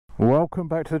Welcome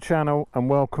back to the channel and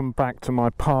welcome back to my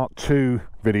part 2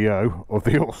 video of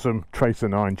the awesome Tracer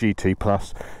GT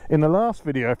Plus. In the last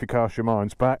video, if you cast your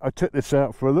minds back, I took this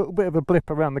out for a little bit of a blip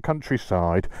around the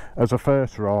countryside as a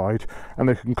first ride, and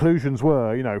the conclusions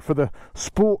were, you know, for the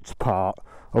sports part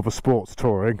of a sports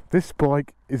touring, this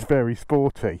bike is very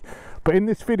sporty. But in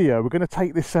this video, we're going to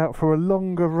take this out for a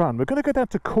longer run. We're going to go down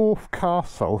to Corfe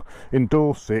Castle in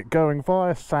Dorset, going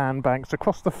via Sandbanks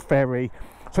across the ferry.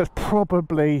 So it's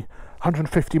probably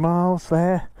 150 miles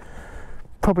there,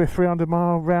 probably a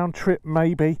 300-mile round trip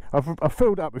maybe. I've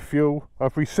filled up with fuel,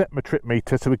 I've reset my trip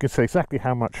meter so we can see exactly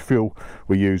how much fuel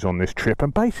we use on this trip,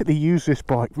 and basically use this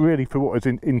bike really for what it's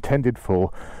intended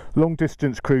for, long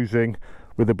distance cruising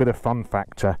with a bit of fun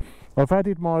factor. I've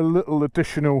added my little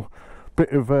additional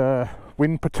bit of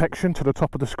wind protection to the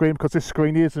top of the screen because this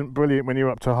screen isn't brilliant when you're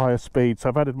up to higher speed, so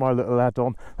I've added my little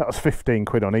add-on. That was 15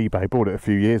 quid on eBay, bought it a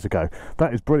few years ago.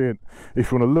 That is brilliant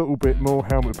if you want a little bit more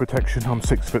helmet protection. I'm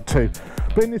 6'2".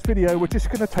 But in this video we're just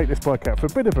going to take this bike out for a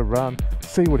bit of a run,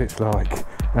 see what it's like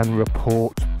and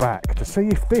report back to see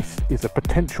if this is a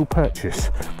potential purchase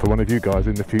for one of you guys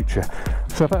in the future.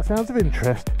 So if that sounds of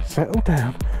interest, settle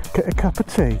down, get a cup of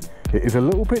tea. It is a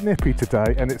little bit nippy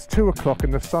today and it's 2 o'clock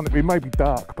and the sun, it may be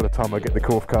dark by the time I get to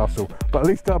Corfe Castle, but at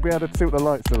least I'll be able to see what the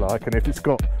lights are like and if it's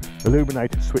got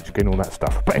illuminated switching, all that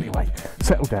stuff. But anyway,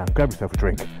 settle down, grab yourself a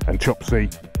drink and chopsy,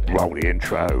 roll the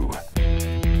intro.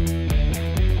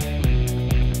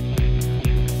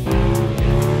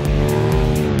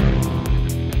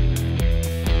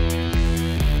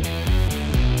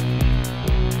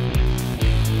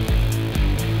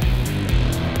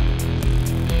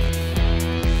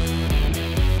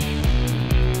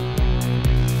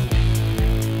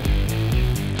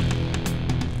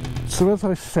 So as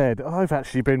I said, I've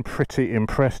actually been pretty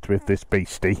impressed with this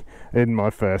beastie in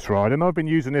my first ride, and I've been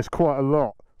using this quite a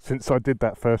lot since I did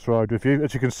that first ride with you.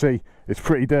 As you can see, it's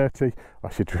pretty dirty.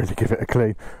 I should really give it a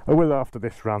clean. I will after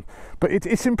this run. But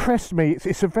it's impressed me.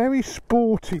 It's a very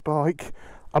sporty bike.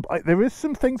 There is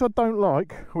some things I don't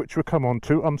like, which we'll come on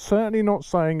to. I'm certainly not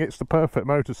saying it's the perfect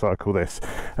motorcycle, this.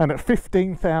 And at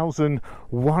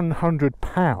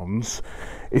 £15,100,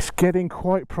 it's getting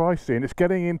quite pricey, and it's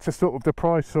getting into sort of the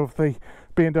price of the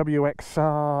BMW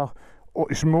XR, or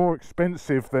it's more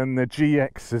expensive than the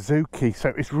GX Suzuki.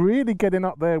 So it's really getting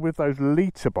up there with those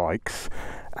litre bikes.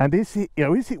 And is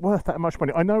it worth that much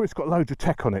money? I know it's got loads of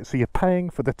tech on it, so you're paying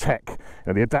for the tech,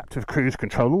 the adaptive cruise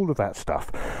control, all of that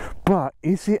stuff. But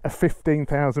is it a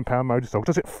 £15,000 motorcycle?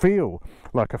 Does it feel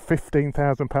like a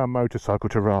 £15,000 motorcycle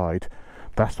to ride?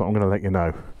 That's what I'm going to let you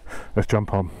know. Let's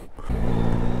jump on.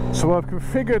 So I've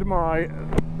configured my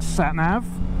sat-nav.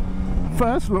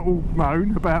 First little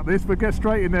moan about this, but get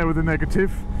straight in there with the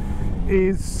negative,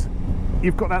 is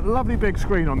you've got that lovely big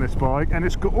screen on this bike and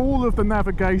it's got all of the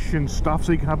navigation stuff,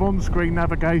 so you can have on-screen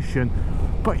navigation,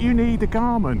 but you need a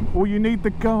Garmin, or you need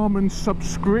the Garmin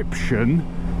subscription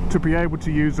to be able to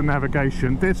use the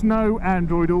navigation. There's no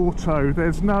Android Auto,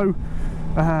 there's no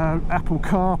Apple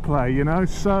CarPlay, you know,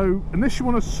 so unless you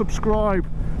want to subscribe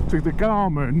to the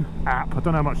Garmin app, I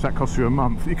don't know how much that costs you a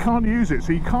month, you can't use it,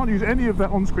 so you can't use any of that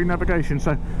on-screen navigation.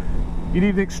 So you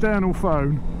need an external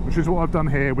phone, which is what I've done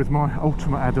here with my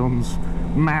Ultimate add-ons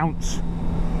mount.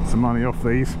 Some money off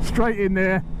these, straight in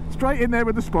there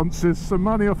with the sponsors, some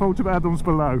money off Ultimate add-ons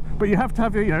below. But you have to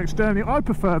have, externally. I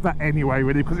prefer that anyway,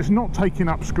 really, because it's not taking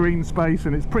up screen space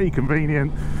and it's pretty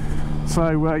convenient.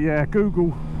 So yeah,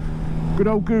 good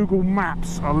old Google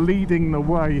Maps are leading the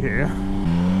way here.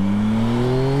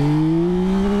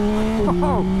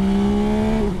 Oh,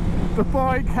 the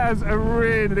bike has a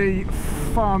really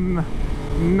fun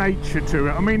nature to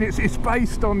it. I mean, it's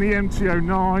based on the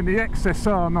MT-09, the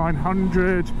XSR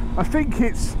 900. I think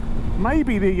it's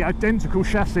maybe the identical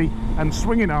chassis and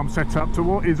swinging arm setup to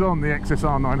what is on the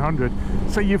XSR 900.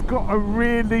 So you've got a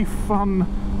really fun,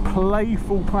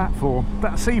 playful platform.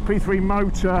 That CP3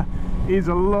 motor is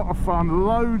a lot of fun,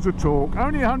 loads of torque,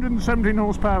 only 117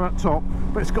 horsepower at top,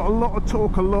 but it's got a lot of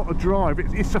torque, a lot of drive.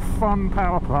 It's a fun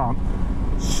power plant.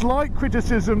 Slight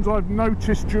criticisms I've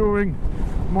noticed during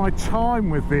my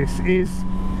time with this is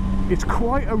it's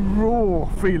quite a raw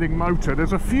feeling motor.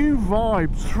 There's a few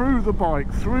vibes through the bike,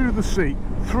 through the seat,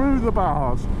 through the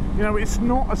bars. It's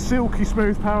not a silky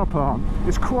smooth power plant.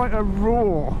 It's quite a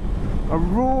raw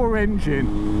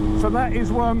engine. So that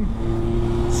is one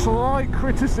slight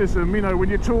criticism, when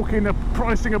you're talking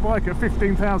pricing a bike at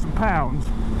 £15,000.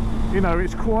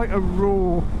 It's quite a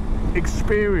raw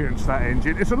experience, that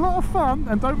engine. It's a lot of fun,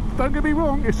 and don't get me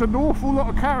wrong, it's an awful lot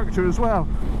of character as well.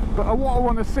 But what I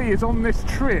want to see is on this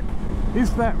trip,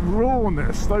 is that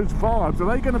rawness, those vibes, are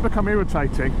they going to become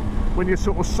irritating? when you're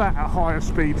sort of sat at higher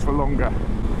speeds for longer.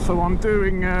 So I'm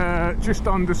doing just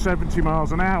under 70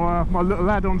 miles an hour. My little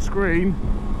add-on screen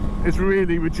is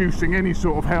really reducing any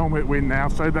sort of helmet wind now,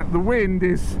 so that the wind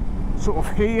is sort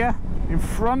of here in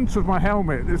front of my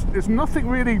helmet. There's nothing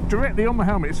really directly on my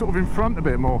helmet, it's sort of in front a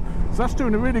bit more. So that's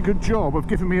doing a really good job of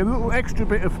giving me a little extra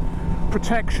bit of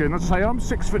protection. As I say, I'm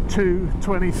 6'2",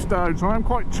 20 stone, so I'm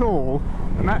quite tall,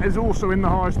 and that is also in the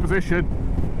highest position.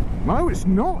 No, it's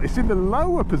not, it's in the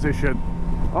lower position.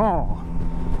 Oh,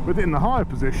 within the higher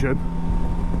position,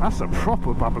 that's a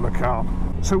proper bubbler car.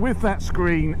 So with that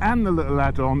screen and the little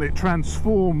add-on, it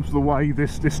transforms the way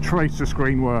this Tracer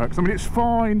screen works. I mean, it's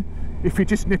fine if you're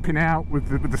just nipping out with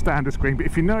the standard screen, but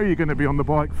if you know you're going to be on the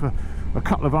bike for a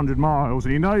couple of 100 miles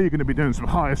and you know you're going to be doing some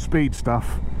higher speed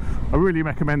stuff, I really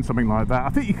recommend something like that. I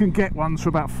think you can get ones for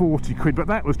about 40 quid, but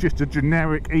that was just a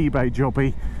generic eBay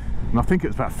jobby, and I think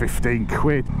it's about 15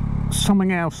 quid.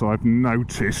 Something else I've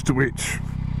noticed, which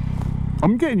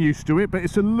I'm getting used to it, but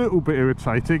it's a little bit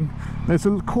irritating. There's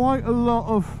quite a lot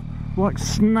of like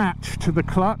snatch to the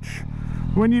clutch.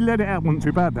 When you let it out, wasn't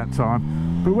too bad that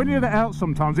time, but when you let it out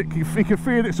sometimes you can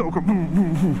feel it sort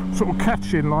of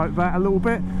catching like that a little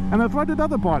bit. And I've rode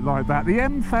another bike like that, the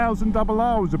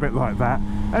M1000RR was a bit like that.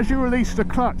 As you release the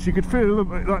clutch, you could feel a little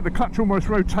bit like the clutch almost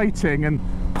rotating and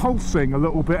pulsing a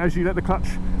little bit as you let the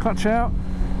clutch out.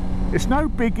 It's no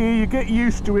biggie, you get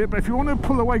used to it, but if you want to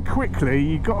pull away quickly,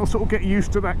 you've got to sort of get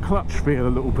used to that clutch feel a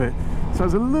little bit. So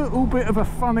there's a little bit of a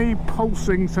funny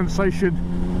pulsing sensation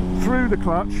through the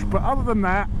clutch, but other than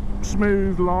that,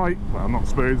 smooth, light. Well, not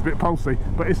smooth, it's a bit pulsy,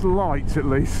 but it's light at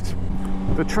least.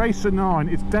 The Tracer 9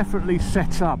 is definitely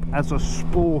set up as a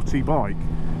sporty bike.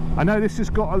 I know this has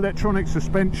got electronic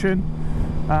suspension.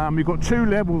 You've got two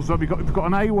levels of, you've got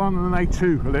an A1 and an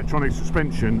A2 electronic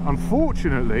suspension.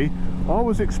 Unfortunately, I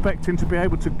was expecting to be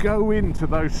able to go into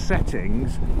those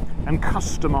settings and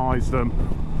customize them,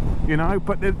 you know,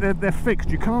 but they're fixed.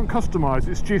 You can't customize,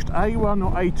 it's just A1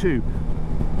 or A2,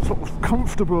 sort of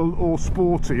comfortable or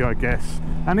sporty, I guess.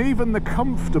 And even the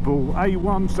comfortable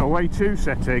A1 or A2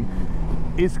 setting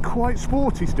is quite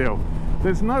sporty still.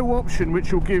 There's no option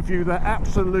which will give you that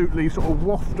absolutely sort of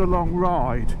waft along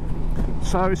ride.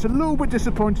 So it's a little bit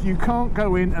disappointing you can't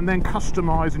go in and then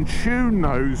customize and tune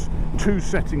those two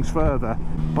settings further.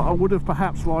 But I would have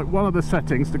perhaps liked one of the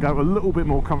settings to go a little bit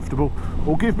more comfortable,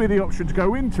 or give me the option to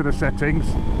go into the settings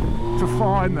to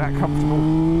find that comfortable,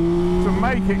 to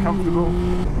make it comfortable.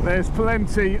 There's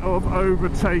plenty of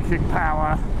overtaking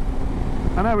power.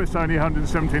 I know it's only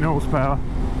 117 horsepower,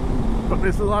 but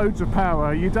there's loads of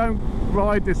power. You don't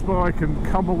ride this bike and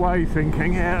come away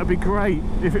thinking, yeah, it'd be great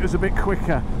if it was a bit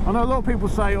quicker. I know a lot of people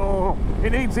say, oh,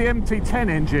 it needs the MT10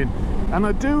 engine, and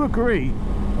I do agree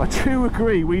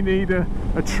we need a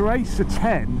Tracer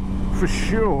 10 for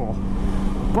sure,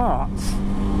 but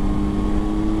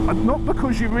not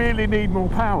because you really need more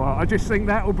power. I just think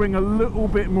that will bring a little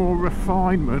bit more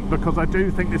refinement, because I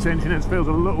do think this engine feels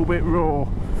a little bit raw.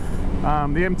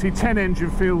 The MT10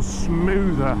 engine feels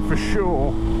smoother for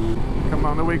sure. Come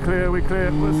on, are we clear? We're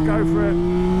clear. Let's go for it.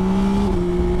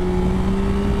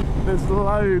 There's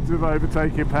loads of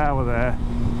overtaking power there.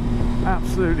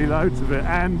 Absolutely loads of it.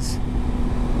 And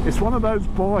it's one of those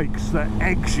bikes that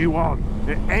eggs you on.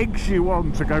 It eggs you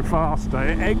on to go faster.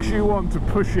 It eggs you on to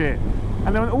push it.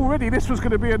 And then already this was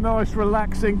going to be a nice,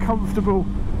 relaxing, comfortable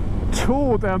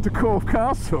tour down to Corfe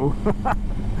Castle.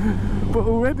 But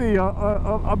already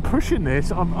I'm pushing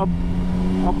this.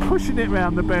 I'm pushing it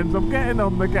round the bends. I'm getting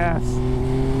on the gas.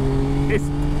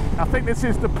 I think this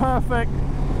is the perfect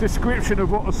description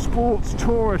of what a sports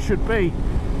tourer should be.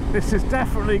 This has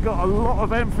definitely got a lot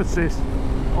of emphasis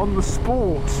on the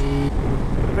sport.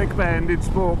 Big bend in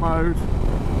sport mode.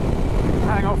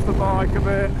 Hang off the bike a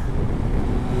bit.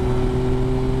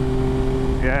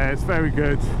 Yeah, it's very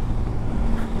good.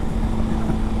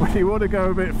 When you want to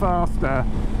go a bit faster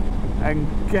and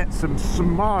get some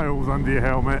smiles under your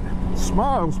helmet,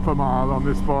 smiles per mile on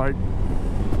this bike,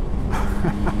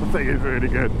 I think it's really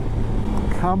good.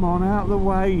 Come on out the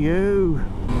way, you.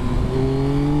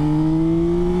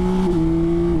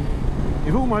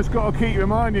 You've almost got to keep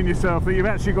reminding yourself that you've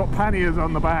actually got panniers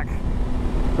on the back,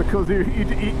 because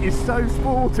you're so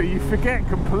sporty you forget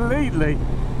completely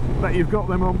that you've got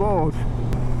them on board.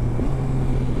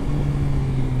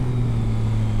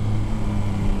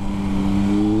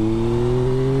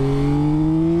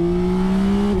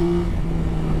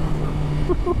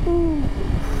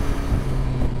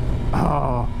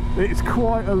 Oh, it's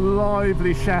quite a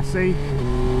lively chassis.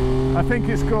 I think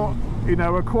it's got, you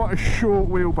know, quite a short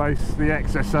wheelbase, the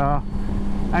XSR,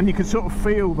 and you can sort of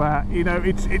feel that, you know,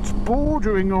 it's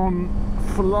bordering on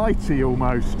flighty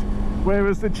almost.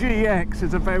 Whereas the GX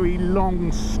is a very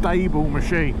long, stable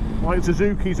machine, like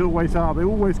Suzuki's always are. They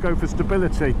always go for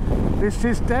stability. This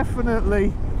is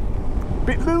definitely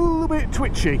a little bit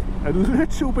twitchy, a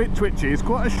little bit twitchy. It's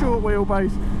quite a short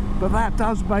wheelbase, but that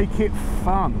does make it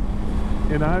fun.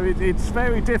 You know, it's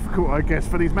very difficult, I guess,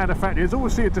 for these manufacturers. There's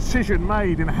obviously a decision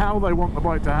made in how they want the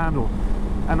bike to handle.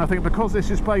 And I think because this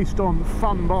is based on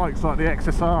fun bikes like the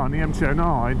XSR and the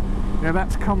MT-09, you know,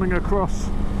 that's coming across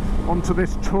onto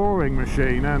this touring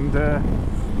machine, and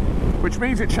which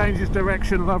means it changes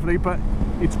direction lovely, but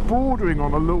it's bordering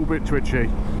on a little bit twitchy.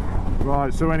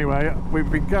 Right, so anyway, we've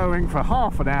been going for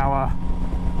half an hour.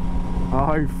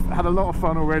 I've had a lot of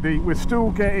fun already. We're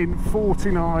still getting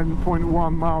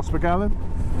 49.1 miles per gallon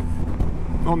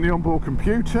on the onboard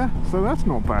computer, so that's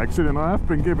not bad, considering I have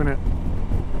been giving it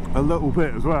a little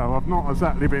bit as well. I've not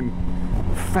exactly been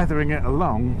feathering it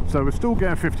along, so we're still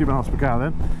getting 50 miles per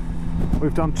gallon.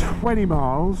 We've done 20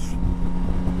 miles.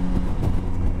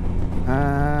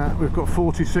 We've got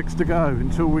 46 to go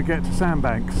until we get to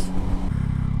Sandbanks.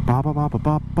 Ba ba ba ba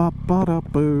ba ba ba da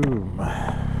boom.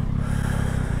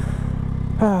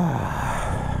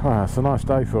 Well, it's a nice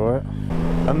day for it.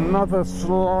 Another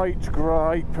slight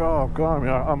gripe. Oh god,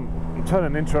 I'm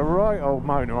turning into a right old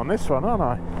moaner on this one, aren't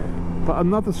I? But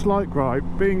another slight gripe,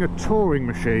 being a touring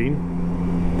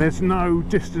machine, there's no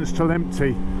distance till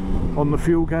empty on the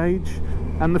fuel gauge,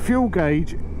 and the fuel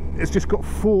gauge has just got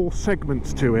 4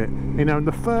 segments to it. You know, and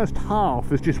the first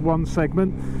half is just one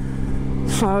segment.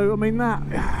 So I mean, that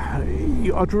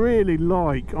I'd really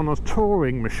like on a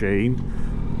touring machine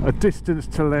a distance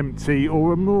till empty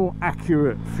or a more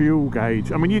accurate fuel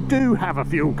gauge. I mean, you do have a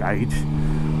fuel gauge,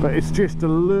 but it's just a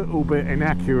little bit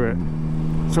inaccurate.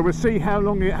 So we'll see how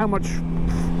much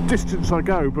distance I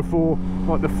go before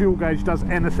like the fuel gauge does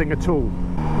anything at all.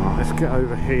 Right, let's get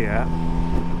over here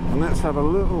and let's have a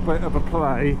little bit of a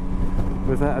play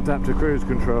with that adaptive cruise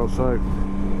control. So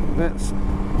let's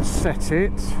set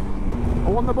it. I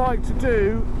want the bike to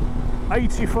do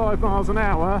 85 miles an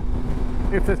hour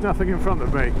if there's nothing in front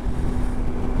of me.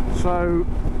 So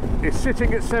it's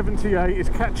sitting at 78, it's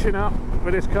catching up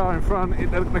with this car in front.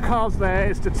 The car's there,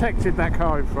 it's detected that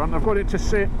car in front. I've got it to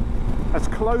sit as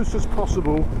close as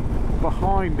possible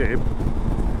behind him.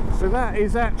 So that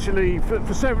is actually,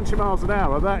 for 70 miles an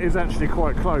hour, that is actually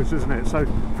quite close, isn't it? So if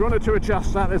you wanted to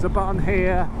adjust that, there's a button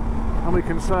here, and we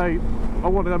can say, I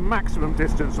wanted a maximum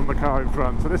distance on the car in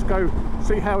front. So let's go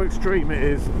see how extreme it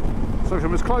is. So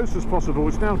from as close as possible,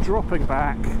 it's now dropping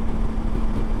back.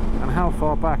 And how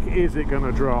far back is it going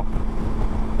to drop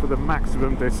for the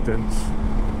maximum distance?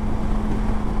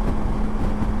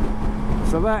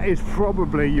 So that is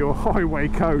probably your highway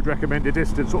code recommended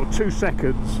distance, sort of 2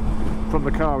 seconds from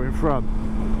the car in front.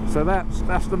 So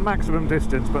that's the maximum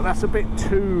distance, but that's a bit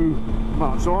too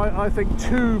much. So I think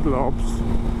 2 blobs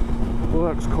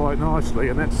works quite nicely,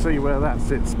 and let's see where that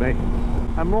sits me.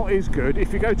 And what is good,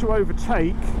 if you go to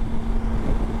overtake,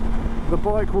 the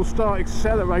bike will start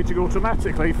accelerating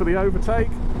automatically for the overtake.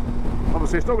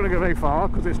 Obviously it's not going to go very far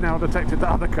because it's now detected the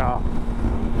other car,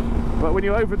 but when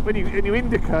you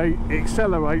indicate, it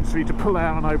accelerates for you to pull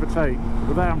out and overtake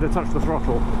without having to touch the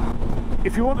throttle.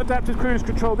 If you want adaptive cruise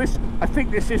control, I think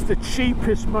this is the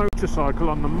cheapest motorcycle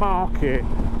on the market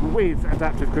with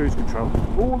adaptive cruise control.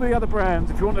 All the other brands,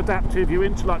 if you want adaptive, you're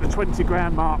into like the 20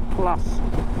 grand mark plus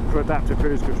for adaptive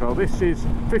cruise control. This is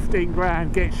 15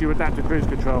 grand gets you adaptive cruise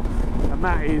control, and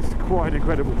that is quite an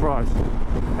incredible price.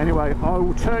 Anyway, I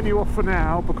will turn you off for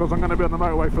now because I'm going to be on the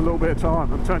motorway for a little bit of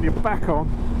time, and turn you back on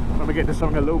when we get to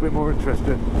something a little bit more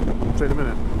interesting. See you in a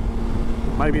minute.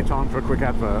 Maybe a time for a quick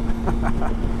advert.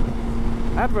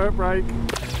 Advert break.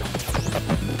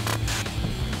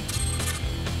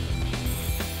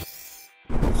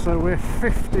 So we're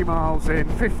 50 miles in,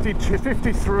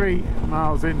 53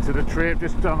 miles into the trip,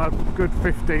 just done a good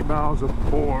 15 miles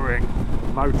of boring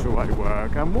motorway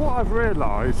work. And what I've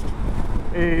realised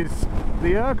is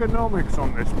the ergonomics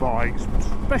on this bike,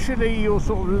 especially your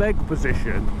sort of leg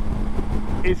position,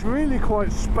 is really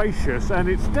quite spacious, and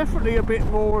it's definitely a bit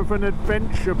more of an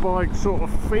adventure bike sort of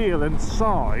feel and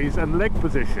size and leg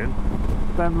position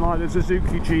than like the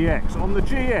Suzuki GX. On the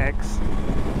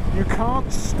GX, you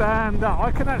can't stand up.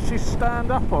 I can actually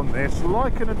stand up on this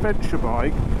like an adventure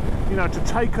bike, you know, to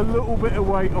take a little bit of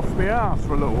weight off my ass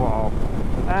for a little while.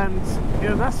 And you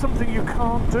know, that's something you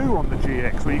can't do on the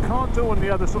GX, or you can't do on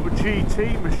the other sort of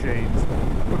GT machines,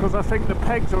 because I think the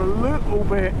pegs are a little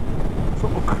bit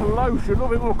sort of close, you're a little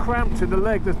bit more cramped in the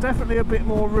leg. There's definitely a bit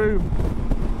more room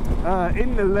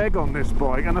in the leg on this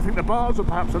bike, and I think the bars are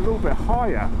perhaps a little bit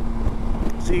higher,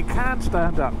 so you can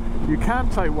stand up, you can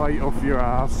take weight off your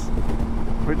ass,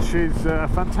 which is a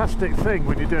fantastic thing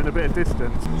when you're doing a bit of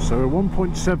distance. So we're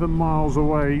 1.7 miles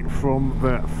away from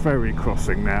the ferry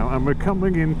crossing now, and we're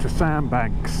coming into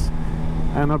Sandbanks,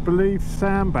 and I believe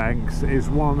Sandbanks is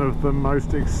one of the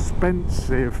most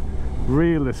expensive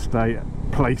real estate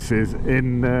places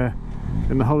in the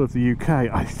whole of the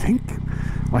UK. I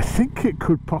think it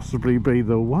could possibly be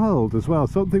the world as well.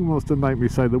 Something wants to make me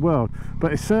say the world,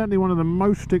 but it's certainly one of the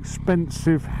most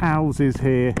expensive houses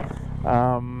here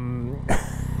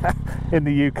in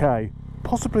the UK,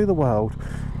 possibly the world.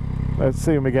 Let's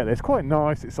see when we get there. It's quite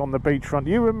nice. It's on the beachfront.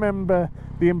 You remember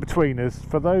the In-Betweeners?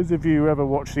 For those of you who ever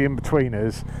watch the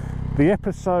In-Betweeners, the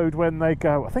episode when they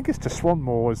go, I think it's to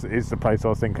Swanmore is the place I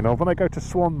was thinking of, when they go to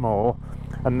Swanmore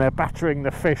and they're battering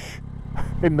the fish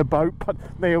in the boat,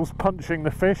 Neil's punching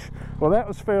the fish. Well, that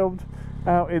was filmed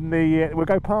out in the we'll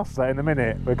go past that in a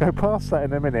minute,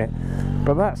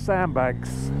 but that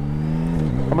Sandbanks,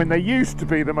 I mean, they used to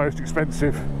be the most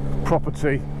expensive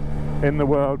property in the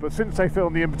world, but since they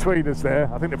filmed the In-Betweeners there,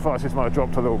 I think the prices might have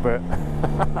dropped a little bit.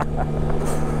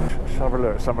 Let's have a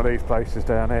look at some of these places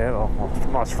down here. Oh,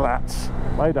 nice flats.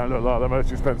 They don't look like the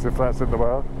most expensive flats in the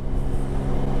world,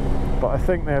 but I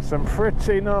think there's some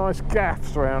pretty nice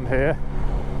gaffs around here.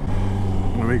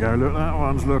 There we go, look, that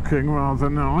one's looking rather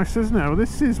nice, isn't it? Well,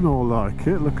 this is more like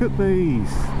it. Look at these.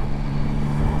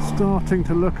 Starting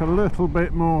to look a little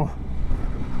bit more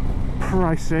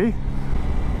pricey.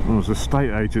 Oh, there's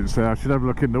estate agents there. I should have a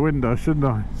look in the window, shouldn't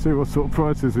I? See what sort of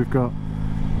prices we've got,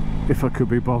 if I could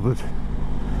be bothered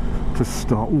to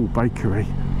start. Oh, bakery.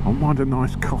 I don't mind a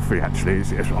nice coffee, actually.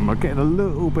 I'm getting a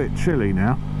little bit chilly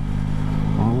now.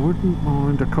 I wouldn't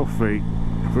mind a coffee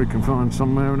if we can find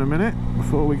somewhere in a minute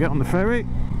before we get on the ferry.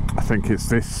 I think it's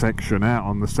this section out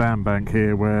on the sandbank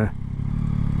here where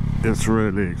it's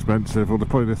really expensive, or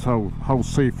probably this whole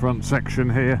seafront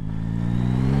section here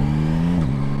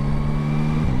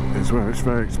is where it's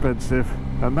very expensive.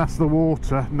 And that's the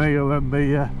water. Neil and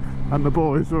the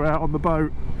boys are out on the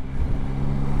boat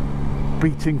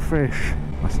beating fish.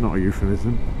 That's not a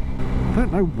euphemism. I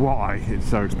don't know why it's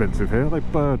so expensive here. Are they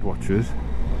bird watchers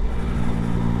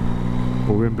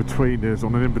or in-betweeners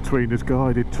on an in-betweeners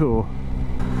guided tour?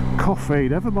 Coffee,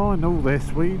 never mind all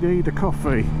this, we need a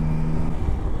coffee.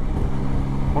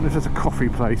 I wonder if there's a coffee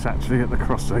place actually at the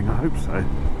crossing. I hope so,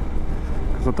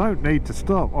 because I don't need to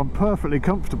stop. I'm perfectly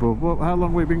comfortable. Well, how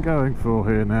long have we been going for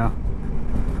here now?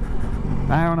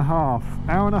 Hour and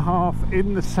a half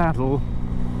in the saddle.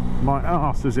 My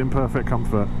arse is in perfect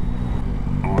comfort.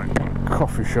 Right,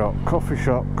 coffee shop.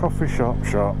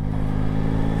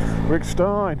 Rick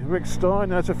Stein,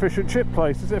 that's a fish and chip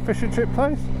place. Is it a fish and chip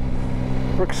place?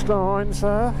 Rick Stein,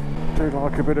 sir. Do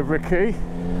like a bit of Ricky.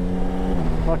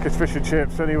 Like his fish and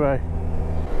chips anyway.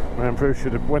 Man, Bruce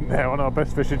should have went there on our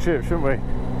best fish and chips, shouldn't we?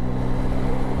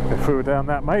 If we were down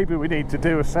that, maybe we need to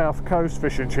do a South Coast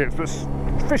fish and chips, but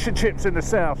fish and chips in the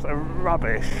south are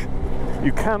rubbish.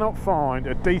 You cannot find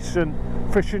a decent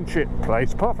fish and chip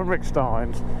place, apart from Rick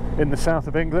Stein's, in the south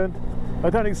of England. They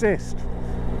don't exist.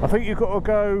 I think you've got to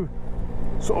go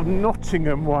sort of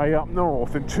Nottingham way up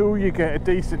north until you get a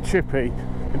decent chippy,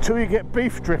 until you get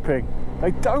beef dripping.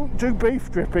 They don't do beef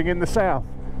dripping in the south.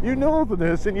 You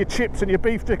northerners and your chips and your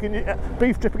beef dripping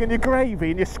and your gravy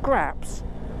and your scraps,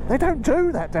 they don't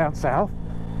do that down south.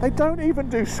 They don't even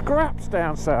do scraps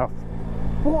down south.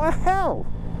 What the hell?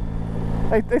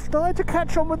 They've started to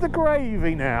catch on with the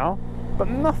gravy now, but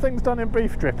nothing's done in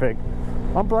beef dripping.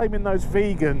 I'm blaming those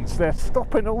vegans. They're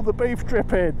stopping all the beef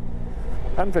dripping,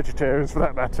 and vegetarians for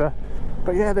that matter.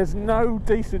 But yeah, there's no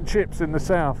decent chips in the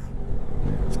south.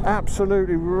 It's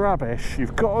absolutely rubbish.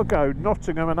 You've got to go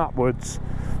Nottingham and upwards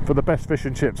for the best fish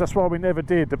and chips. That's why we never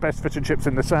did the best fish and chips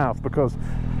in the south, because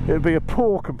it would be a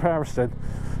poor comparison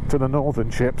to the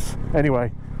northern chips.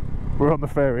 Anyway, we're on the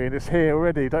ferry and it's here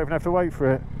already. Don't even have to wait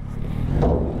for it.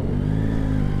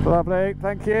 Lovely,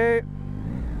 thank you.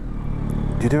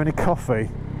 Do you do any coffee?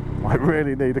 I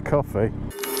really need a coffee.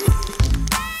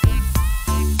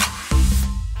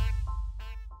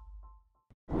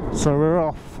 So we're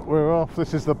off.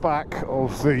 This is the back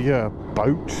of the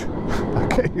boat.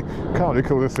 Okay, can't really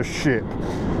call this a ship.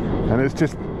 And it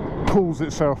just pulls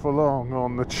itself along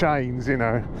on the chains, you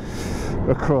know,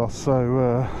 across.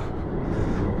 So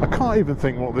I can't even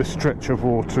think what this stretch of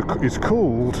water is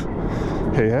called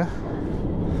here.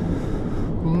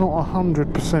 I'm not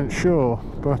 100% sure,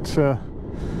 but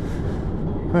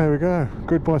there we go.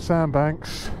 Goodbye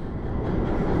Sandbanks.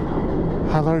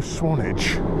 Hello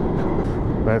Swanage.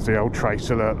 There's the old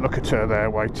Tracer. Look at her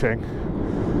there waiting.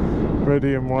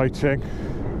 Ready and waiting.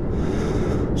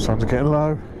 Sun's getting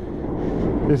low.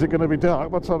 Is it going to be dark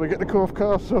by the time we get to Corfe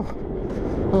Castle?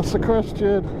 That's the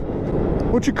question.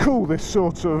 what do you call this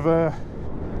sort of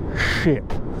ship,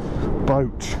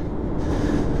 boat?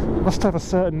 Must have a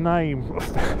certain name.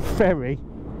 Ferry,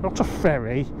 not a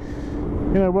ferry.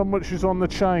 You know, one which is on the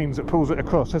chains that pulls it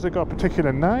across. Has it got a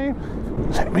particular name?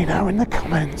 Let me know in the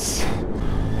comments.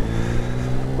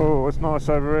 Oh, it's nice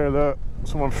over here, look.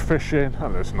 Someone fishing.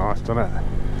 That looks nice, doesn't it?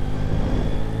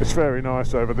 It's very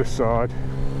nice over this side.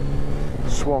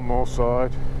 Swanmore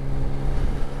side.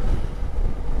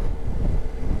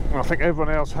 I think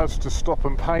everyone else has to stop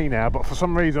and pay now, but for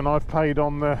some reason I've paid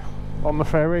on the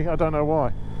ferry. I don't know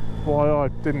why I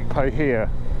didn't pay here.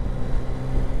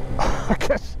 I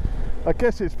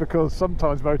guess it's because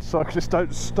sometimes motorcyclists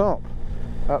don't stop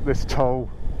at this toll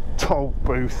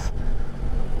booth.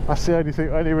 That's the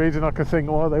only reason I can think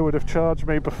why they would have charged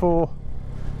me before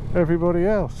everybody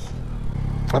else.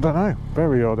 I don't know,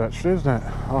 very odd actually, isn't it?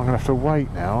 I'm gonna have to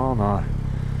wait now, aren't I?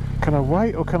 Can I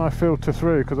wait or can I filter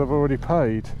through because I've already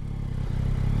paid?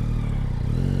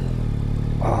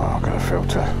 Oh, I'm gonna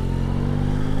filter.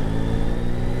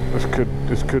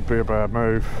 This could be a bad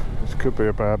move. This could be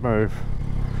a bad move.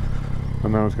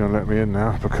 And no one's gonna let me in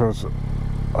now because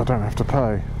I don't have to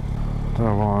pay. I don't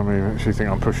know why I'm actually think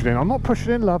I'm pushing in. I'm not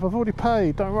pushing in, love. I've already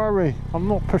paid. Don't worry. I'm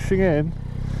not pushing in.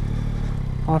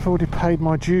 I've already paid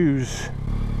my dues.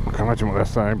 I can imagine what they're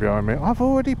saying behind me. I've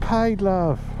already paid,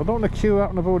 love. I don't want to queue up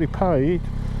and I've already paid.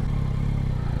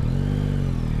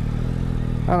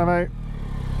 Hello, mate.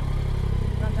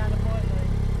 Run down the bike lane.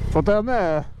 Well, down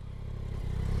there?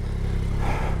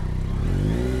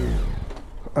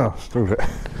 Oh, stalled it.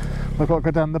 I've got to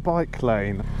go down the bike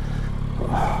lane.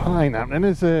 That ain't happening,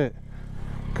 is it?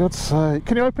 God's sake.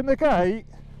 Can you open the gate?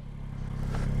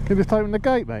 Can you just open the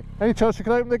gate, mate? Any chance you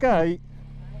can open the gate?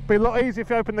 Be a lot easier if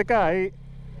you open the gate.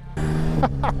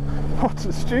 What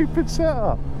a stupid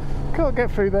setup. Can't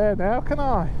get through there now, can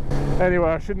I? Anyway,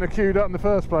 I shouldn't have queued up in the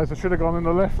first place. I should have gone in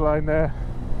the left lane there.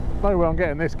 No way I'm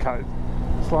getting this cut.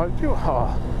 It's like,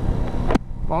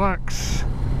 bollocks.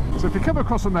 So if you come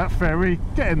across on that ferry,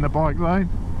 get in the bike lane.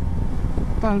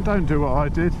 Don't do what I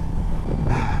did.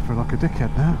 I feel like a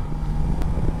dickhead now.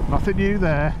 Nothing new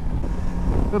there.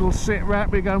 Little sit rep.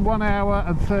 We're going 1 hour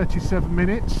and 37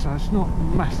 minutes, so it's not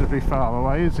massively far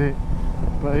away, is it?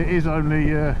 But it is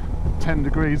only 10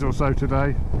 degrees or so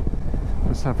today.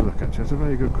 Let's have a look. Actually, it's a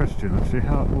very good question. Actually,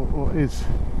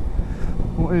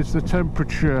 what is the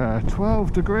temperature?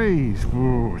 12 degrees.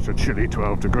 Ooh, it's a chilly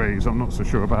 12 degrees. I'm not so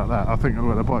sure about that. I think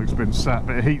where the bike's been sat, a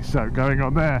bit of heat soak going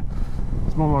on there.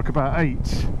 It's more like about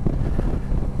 8.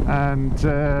 And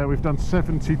we've done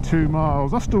 72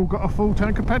 miles. I've still got a full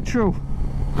tank of petrol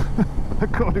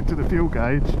according to the fuel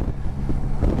gauge.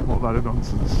 What a load of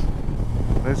nonsense.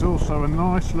 There's also a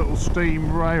nice little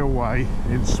steam railway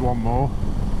in Swanmore,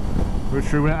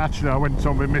 which I went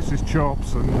on with Mrs.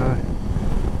 Chops and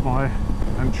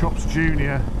Chops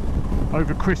Junior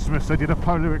over Christmas. They did a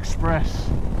Polar Express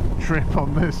trip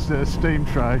on this steam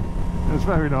train. It was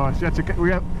very nice. You had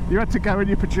to go in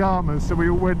your pyjamas, so we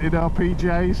all went in our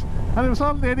PJs, and there was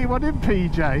hardly anyone in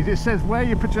PJs. It says wear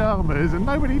your pyjamas, and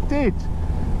nobody did.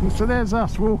 And so there's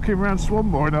us walking around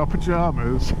Swanmore in our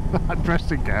pyjamas and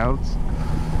dressing gowns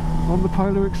on the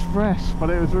Polar Express.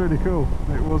 But it was really cool.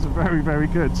 It was very, very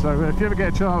good. So if you ever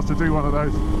get a chance to do one of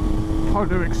those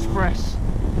Polar Express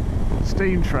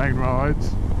steam train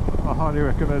rides, I highly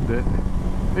recommend it.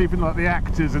 Even like the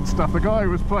actors and stuff. The guy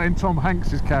who was playing Tom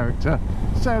Hanks's character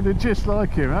sounded just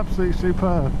like him. Absolutely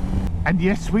superb. And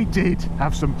yes, we did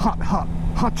have some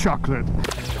hot chocolate.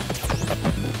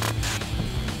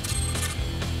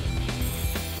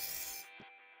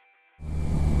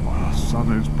 Oh,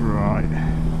 sun is bright.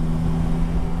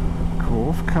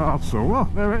 Corfe Castle. Oh,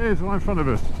 there it is right in front of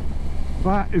us.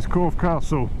 That is Corfe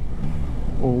Castle,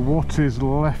 or what is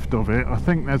left of it. I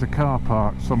think there's a car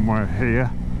park somewhere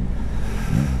here.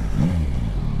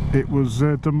 It was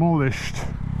demolished.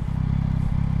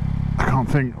 I can't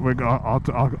think.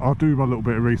 I'll do a little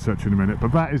bit of research in a minute,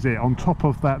 but that is it. On top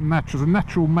of that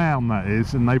natural mound that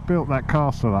is, and they built that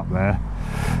castle up there,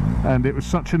 and it was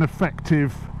such an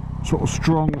effective sort of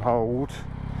stronghold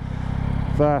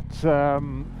that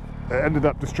it ended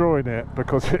up destroying it,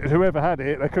 because whoever had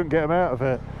it, they couldn't get them out of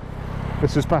it.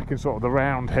 This is back in sort of the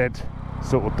Roundhead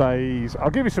sort of days. I'll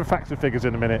give you some facts and figures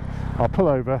in a minute. I'll pull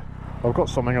over. I've got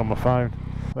something on my phone.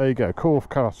 There you go, Corfe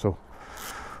Castle.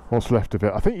 What's left of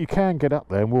it. I think you can get up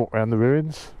there and walk around the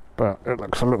ruins, but it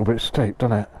looks a little bit steep,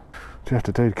 doesn't it? What do you have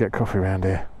to do to get coffee around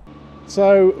here?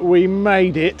 So we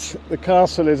made it. The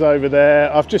castle is over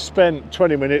there. I've just spent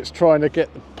 20 minutes trying to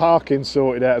get the parking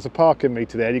sorted out. There's a parking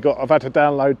meter there. I've had to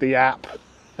download the app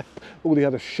all the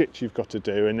other shit you've got to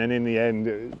do, and then in the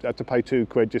end I had to pay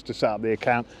 £2 just to set up the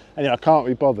account, and I can't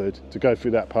be bothered to go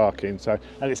through that parking. So,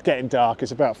 and it's getting dark,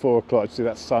 it's about 4 o'clock, so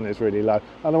that sun is really low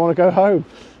and I want to go home.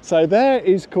 So there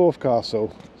is Corfe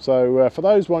Castle. So for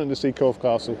those wanting to see Corfe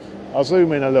Castle, I'll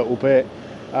zoom in a little bit.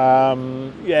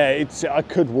 Yeah, I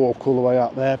could walk all the way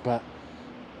up there, but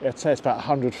I'd say it's about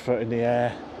 100 foot in the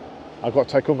air. I've got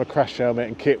to take all my crash helmet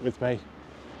and kit with me.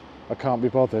 I can't be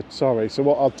bothered, sorry. So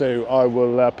what I'll do, I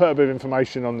will put a bit of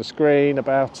information on the screen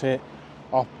about it.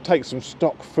 I'll take some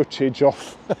stock footage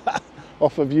off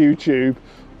off of YouTube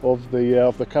of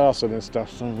the castle and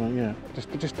stuff. So yeah,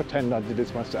 just pretend I did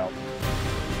this myself.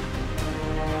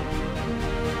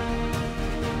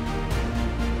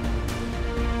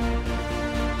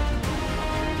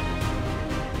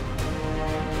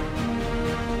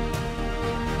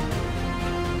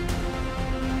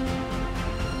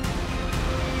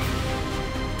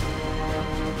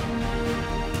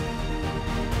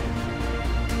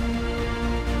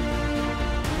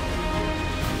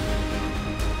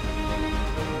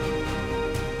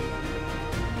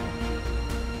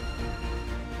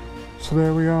 So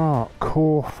there we are,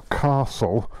 Corfe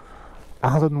Castle.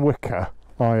 Alan Wicker,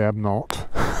 I am not.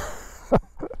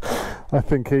 I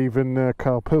think even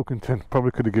Carl Pilkington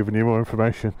probably could have given you more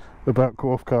information about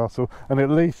Corfe Castle and at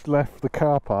least left the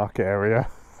car park area.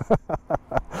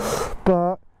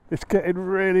 But it's getting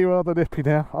really rather nippy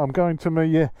now. I'm going to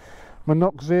my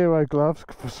KNOX Zero gloves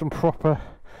for some proper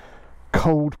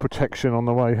cold protection on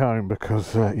the way home,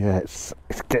 because yeah, it's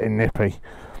getting nippy.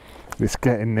 It's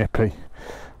getting nippy.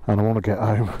 And I want to get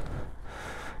home,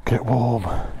 get warm,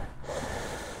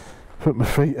 put my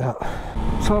feet up.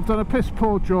 So I've done a piss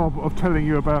poor job of telling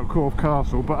you about Corfe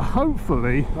Castle, but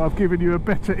hopefully I've given you a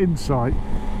better insight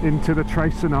into the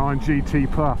Tracer 9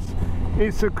 GT Plus.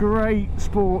 It's a great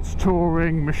sports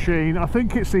touring machine. I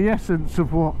think it's the essence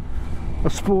of what a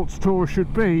sports tourer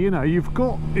should be. You know,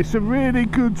 it's a really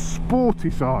good sporty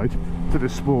side to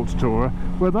this sports tourer,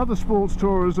 where the other sports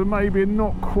tourers are maybe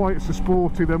not quite so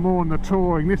sporty, they're more on the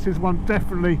touring. This is one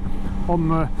definitely on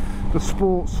the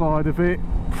sports side of it.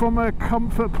 From a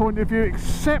comfort point of view,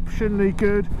 exceptionally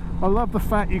good. I love the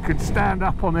fact you could stand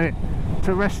up on it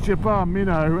to rest your bum, you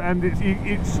know, and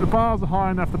the bars are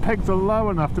high enough, the pegs are low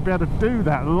enough to be able to do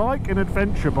that, like an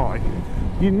adventure bike.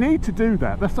 You need to do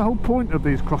that. That's the whole point of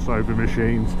these crossover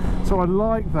machines. So I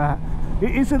like that.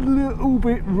 It is a little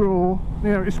bit raw. You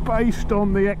know, it's based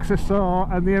on the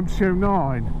XSR and the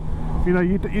MC09. You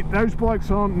know, those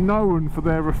bikes aren't known for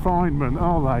their refinement,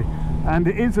 are they? And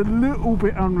it is a little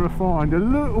bit unrefined, a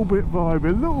little bit vibey,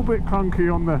 a little bit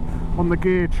clunky on the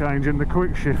gear change and the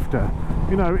quick shifter.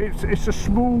 You know, it's a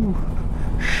small,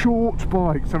 short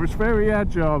bike, so it's very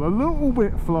agile, a little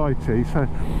bit flighty. So,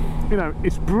 you know,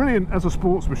 it's brilliant as a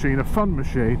sports machine, a fun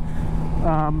machine.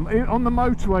 On the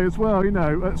motorway as well, you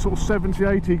know, at sort of 70,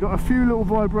 80, got a few little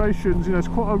vibrations. You know, it's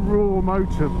quite a raw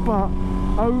motor, but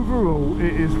overall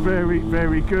it is very,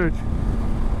 very good.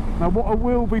 Now what I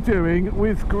will be doing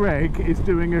with Greg is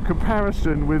doing a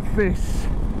comparison with this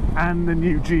and the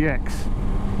new GX.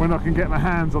 When I can get my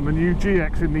hands on the new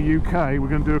GX in the UK, we're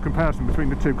going to do a comparison between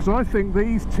the two, because I think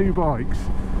these two bikes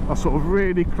are sort of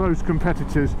really close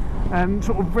competitors and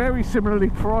sort of very similarly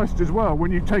priced as well,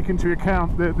 when you take into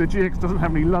account that the GX doesn't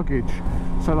have any luggage.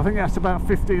 So I think that's about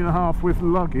 15.5 with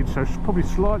luggage, so it's probably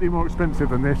slightly more expensive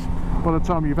than this by the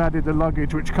time you've added the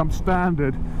luggage, which comes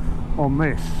standard on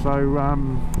this. So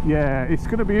yeah, it's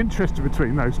going to be interesting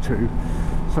between those two.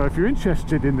 So if you're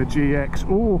interested in the GX,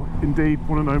 or indeed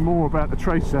want to know more about the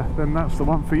Tracer, then that's the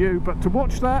one for you. But to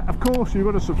watch that, of course, you've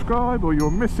got to subscribe or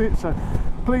you'll miss it. So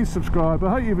please subscribe. I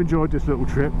hope you've enjoyed this little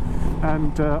trip,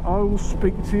 and I will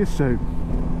speak to you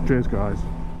soon. Cheers, guys.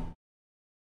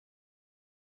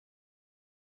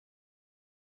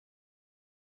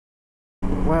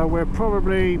 Well, we're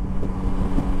probably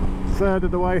a third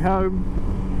of the way home.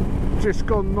 Just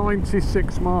gone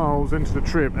 96 miles into the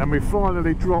trip, and we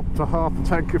finally dropped to half a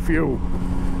tank of fuel.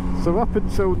 So up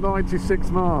until 96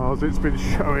 miles it's been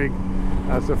showing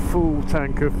as a full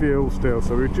tank of fuel still,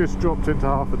 so we've just dropped into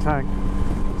half a tank.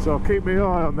 So I'll keep my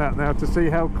eye on that now to see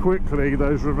how quickly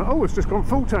those oh, it's just gone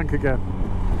full tank again.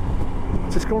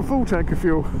 It's just gone full tank of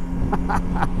fuel.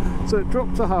 So it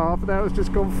dropped to half, now it's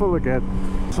just gone full again.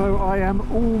 So I am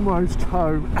almost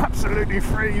home, absolutely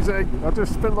freezing. I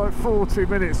just spent like 40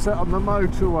 minutes sat on the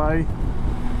motorway,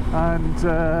 and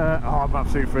oh, I'm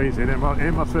absolutely freezing. It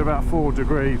must be about 4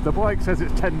 degrees. The bike says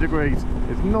it's 10 degrees.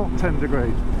 It's not 10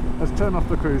 degrees. Let's turn off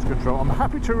the cruise control. I'm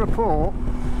happy to report,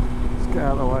 let's get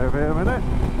out of the way of here a minute.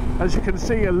 As you can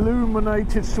see,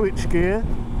 illuminated switchgear.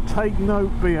 Take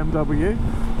note, BMW.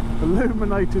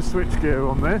 Illuminated switchgear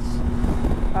on this.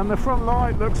 And the front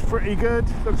light looks pretty good,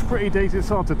 looks pretty decent. It's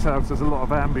hard to tell because there's a lot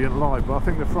of ambient light, but I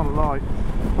think the front light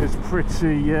is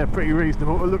pretty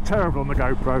reasonable. It looked terrible on the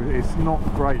GoPro. It's not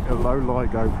great at low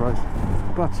light GoPros.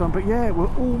 But yeah,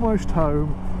 we're almost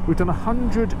home. We've done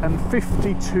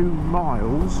 152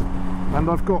 miles, and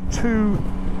I've got 2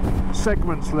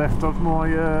 segments left of my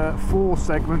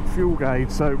 4-segment fuel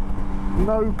gauge, so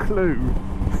no clue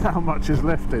how much is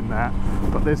left in that,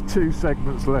 but there's 2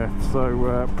 segments left,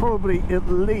 so probably at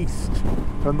least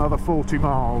another 40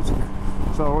 miles.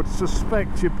 So I would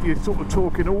suspect you're sort of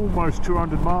talking almost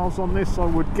 200 miles on this, I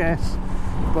would guess.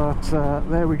 But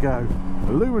there we go,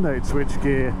 illuminated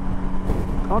switchgear,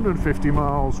 150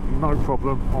 miles, no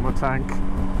problem on the tank,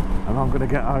 and I'm going to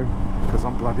get home because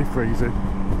I'm bloody freezing.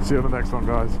 See you on the next one,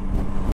 guys.